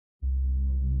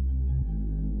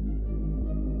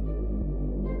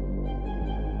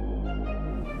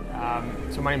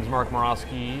So my name is Mark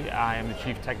Morawski. I am the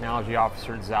Chief Technology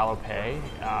Officer at Zalo Pay.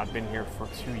 I've been here for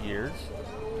 2 years.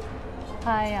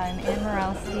 Hi, I'm Anne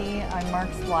Morawski. I'm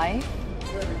Mark's wife.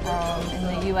 In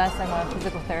the U.S., I'm a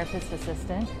physical therapist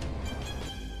assistant.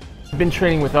 I've been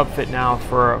training with Upfit now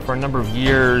for a number of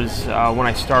years. When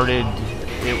I started,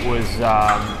 it was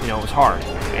it was hard,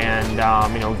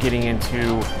 and getting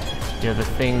into the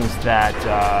things that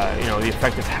the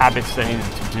effective habits that I needed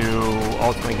to do.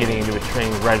 Ultimately, getting into a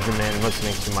training regimen,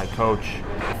 listening to my coach.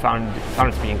 I found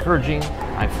it to be encouraging.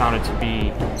 I found it to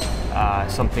be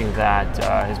something that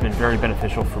has been very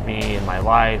beneficial for me in my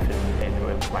life and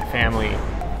with my family.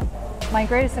 My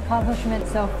greatest accomplishment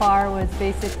so far was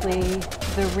basically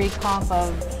the recomp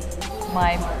of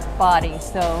my body,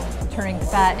 so turning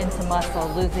fat into muscle,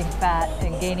 losing fat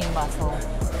and gaining muscle.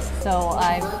 So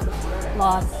I've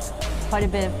lost quite a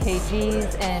bit of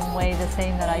kgs and weigh the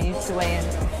same that I used to weigh in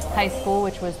high school,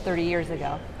 which was 30 years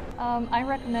ago. I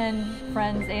recommend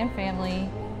friends and family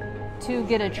to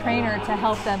get a trainer to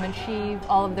help them achieve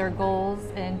all of their goals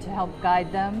and to help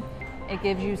guide them. It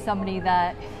gives you somebody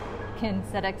that can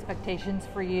set expectations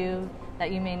for you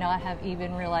that you may not have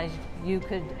even realized you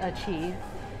could achieve.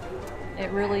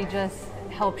 It really just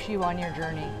helps you on your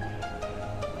journey.